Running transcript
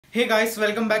Hey guys,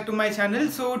 welcome back to my channel.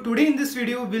 So today in this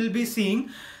video we'll be seeing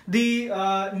the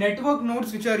network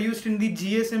nodes which are used in the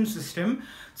GSM system.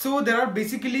 So there are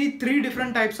basically three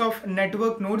different types of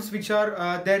network nodes which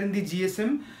are there in the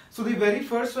GSM. So the very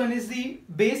first one is the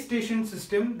base station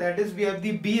system, that is we have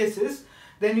the BSS,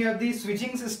 then you have the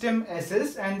switching system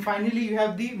SS, and finally you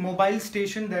have the mobile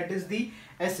station, that is the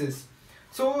SS.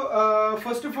 So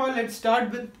first of all, let's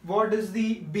start with what is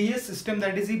the BS system,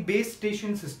 that is the base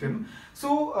station system.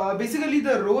 So basically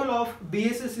the role of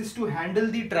BSS is to handle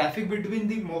the traffic between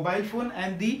the mobile phone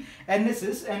and the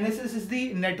NSS. NSS is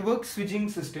the network switching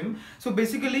system. So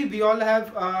basically we all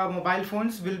have mobile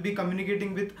phones, will be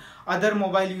communicating with other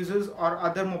mobile users or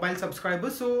other mobile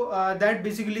subscribers. So that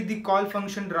basically the call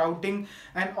function, routing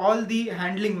and all the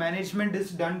handling management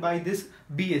is done by this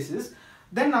BSS.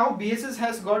 Then now BSS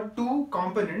has got two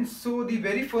components. So the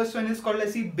very first one is called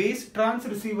as the base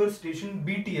transceiver station,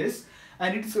 BTS,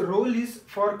 and its role is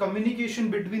for communication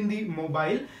between the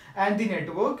mobile and the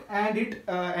network, and it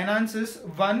enhances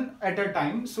one at a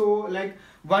time. So like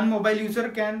one mobile user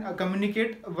can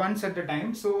communicate once at a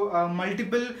time. So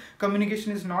multiple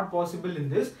communication is not possible in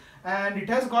this, and it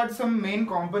has got some main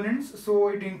components. So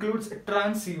it includes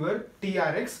transceiver,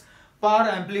 TRX, power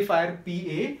amplifier,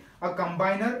 PA, a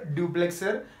combiner,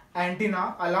 duplexer,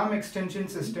 antenna, alarm extension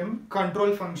system,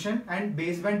 control function, and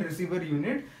baseband receiver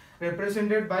unit,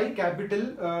 represented by capital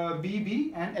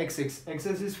BB and XX.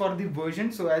 XX is for the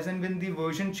version, so as and when the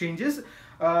version changes,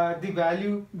 the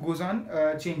value goes on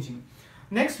changing.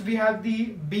 Next we have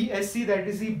the BSC, that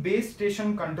is the base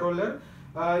station controller.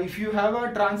 If you have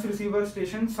a transceiver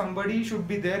station, somebody should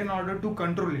be there in order to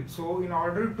control it. So in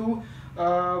order to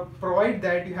provide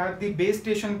that, you have the base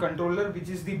station controller, which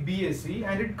is the BSC,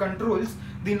 and it controls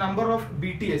the number of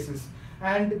BTSs.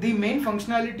 And the main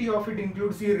functionality of it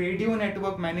includes the radio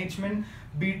network management,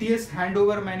 BTS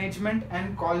handover management,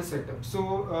 and call setup.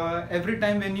 So every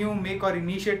time when you make or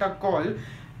initiate a call,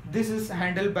 this is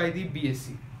handled by the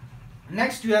BSC.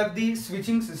 Next you have the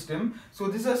switching system. So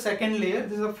this is a second layer,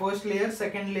 this is a first layer,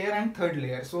 second layer and third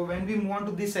layer. So when we move on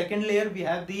to the second layer, we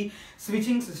have the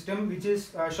switching system, which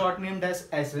is short named as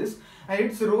SS, and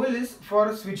its role is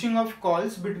for switching of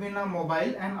calls between a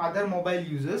mobile and other mobile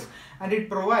users, and it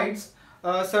provides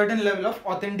a certain level of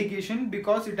authentication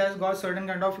because it has got certain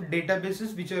kind of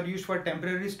databases which are used for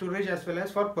temporary storage as well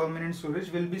as for permanent storage.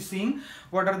 We'll be seeing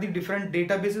what are the different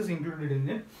databases included in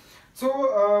it.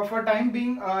 So for time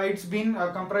being, it's been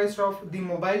comprised of the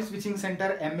mobile switching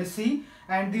center, MSC,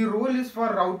 and the role is for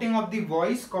routing of the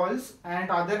voice calls and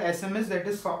other SMS, that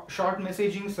is short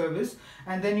messaging service.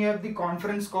 And then you have the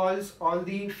conference calls, all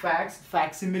the fax,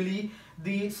 facsimile,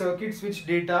 the circuit switch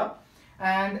data.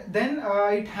 And then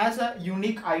it has a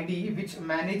unique ID which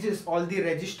manages all the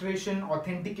registration,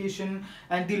 authentication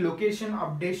and the location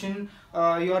updation,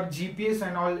 your GPS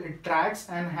and all. It tracks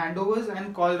and handovers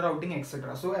and call routing,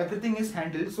 etc. So everything is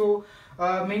handled. So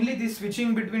mainly the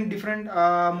switching between different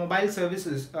mobile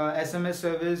services, SMS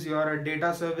service, your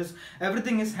data service,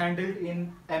 everything is handled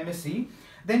in MSC.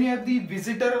 Then you have the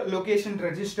visitor location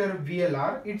register,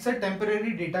 VLR. It's a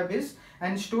temporary database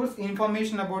and stores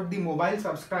information about the mobile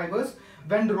subscribers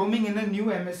when roaming in a new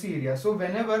MSC area. So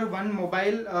whenever one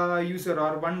mobile user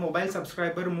or one mobile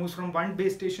subscriber moves from one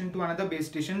base station to another base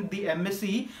station, the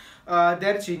MSC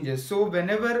there changes. So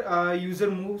whenever user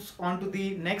moves on to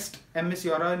the next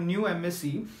MSC or a new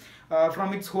MSC,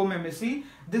 from its home MSC,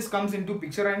 this comes into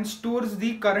picture and stores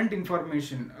the current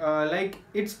information, like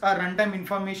it's a runtime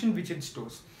information which it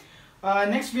stores.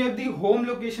 Next we have the home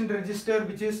location register,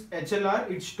 which is HLR.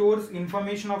 It stores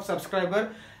information of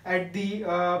subscriber at the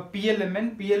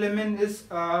PLMN. PLMN is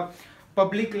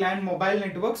public land mobile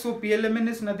network. So PLMN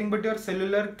is nothing but your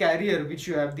cellular carrier which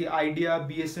you have, the Idea,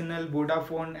 BSNL,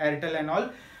 Vodafone, Airtel and all.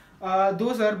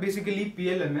 Those are basically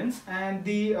PLMNs, and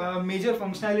the major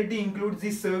functionality includes the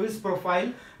service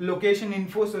profile, location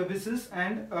info services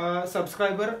and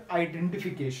subscriber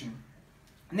identification.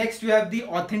 Next we have the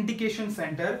Authentication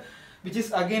Center, which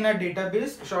is again a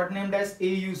database short named as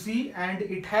AUC, and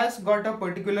it has got a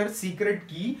particular secret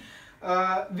key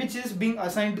which is being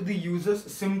assigned to the user's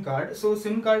SIM card. So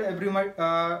SIM card, everyone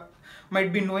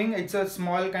might be knowing, it's a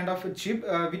small kind of a chip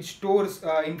which stores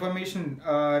information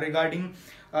regarding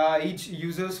each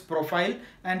user's profile,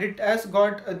 and it has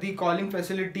got the calling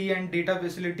facility and data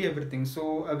facility, everything.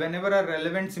 So whenever a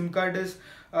relevant SIM card is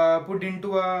put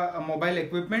into a mobile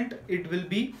equipment, it will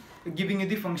be giving you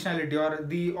the functionality,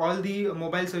 or all the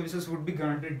mobile services would be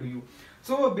granted to you.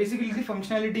 So basically the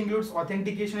functionality includes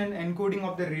authentication and encoding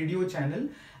of the radio channel,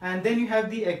 and then you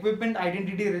have the equipment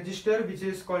identity register, which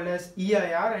is called as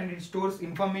EIR, and it stores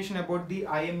information about the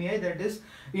IMEI, that is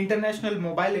International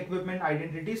Mobile Equipment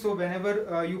Identity. So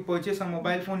whenever you purchase a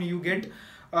mobile phone, you get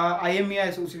IMEI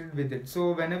associated with it.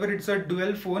 So whenever it's a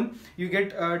dual phone, you get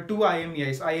two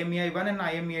IMEIs, IMEI 1 and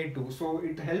IMEI 2. So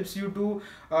it helps you to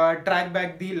track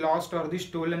back the lost or the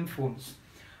stolen phones.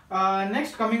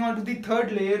 Next, coming on to the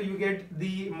third layer, you get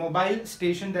the mobile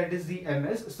station, that is the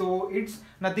MS. So it's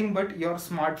nothing but your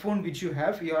smartphone which you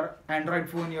have, your Android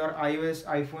phone, your iOS,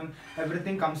 iPhone,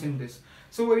 everything comes in this.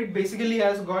 So it basically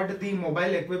has got the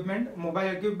mobile equipment. Mobile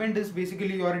equipment is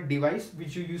basically your device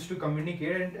which you use to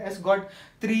communicate, and has got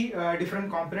three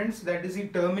different components, that is the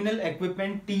terminal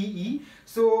equipment TE.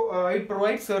 So it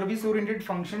provides service oriented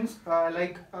functions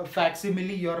like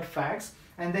facsimile, your fax.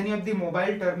 And then you have the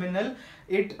mobile terminal.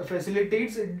 It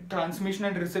facilitates transmission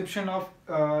and reception of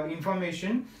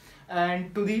information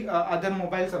and to the other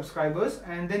mobile subscribers.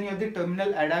 And then you have the terminal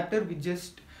adapter, which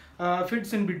just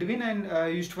fits in between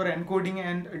and used for encoding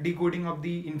and decoding of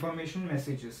the information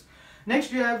messages.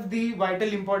 Next, you have the vital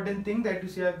important thing, that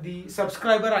is you have the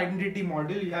subscriber identity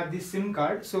module. You have the SIM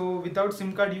card. So without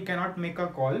SIM card you cannot make a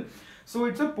call. So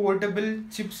it's a portable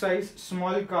chip size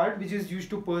small card which is used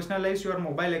to personalize your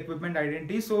mobile equipment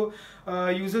identity. So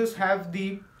users have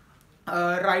the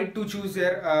right to choose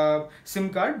their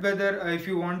SIM card, whether if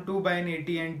you want to buy an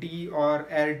AT&T or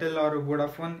Airtel or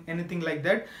Vodafone, anything like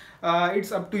that.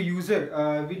 It's up to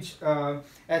user which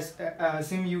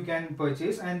SIM you can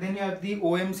purchase. And then you have the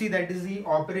OMC, that is the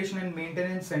Operation and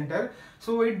Maintenance Center.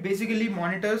 So it basically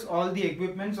monitors all the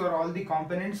equipments or all the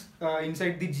components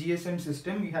inside the GSM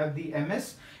system. You have the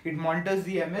MS, it monitors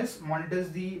the MS, monitors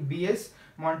the BS,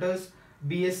 monitors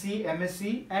BSC,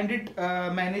 MSC, and it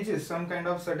manages some kind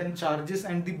of certain charges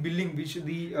and the billing which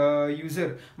the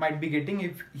user might be getting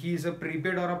if he is a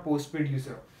prepaid or a postpaid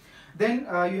user. Then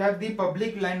you have the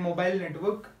public line mobile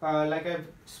network, like I've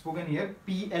spoken here,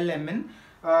 PLMN.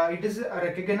 It is a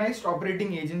recognized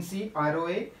operating agency,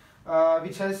 ROA,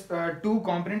 which has two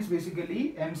components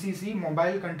basically, MCC,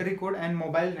 mobile country code, and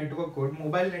mobile network code.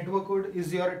 Mobile network code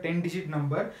is your 10-digit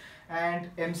number, and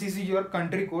MCC your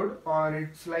country code, or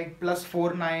it's like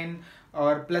 +49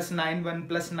 or +91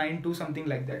 +92, something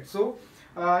like that. So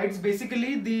it's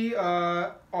basically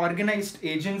the organized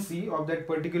agency of that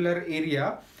particular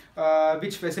area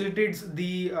which facilitates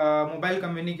the mobile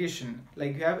communication.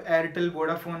 Like you have Airtel,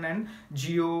 Vodafone, and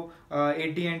Jio,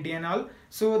 AT&T and all.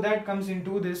 So that comes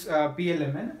into this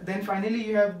PLMN. Then finally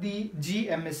you have the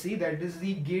GMSC, that is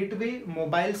the Gateway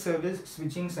Mobile Service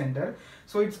Switching Center.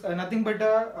 So it's nothing but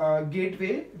a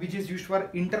gateway which is used for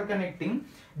interconnecting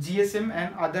GSM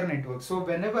and other networks. So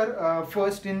whenever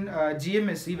first in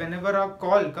GMSC, whenever a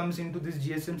call comes into this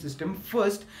GSM system,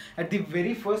 first at the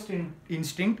very first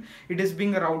instinct, it is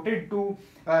being routed to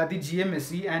the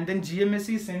GMSC, and then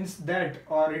GMSC sends that,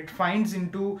 or it finds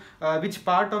into which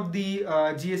part of the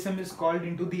GSM is called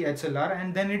into the HLR,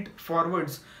 and then it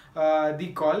forwards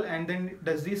the call and then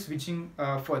does the switching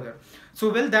further.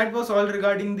 So well, that was all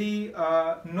regarding the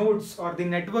nodes or the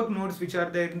network nodes which are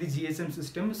there in the GSM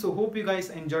system. So hope you guys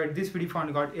enjoyed this video,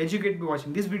 found got educated by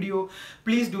watching this video.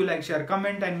 Please do like, share,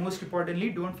 comment, and most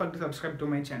importantly don't forget to subscribe to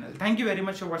my channel. Thank you very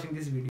much for watching this video.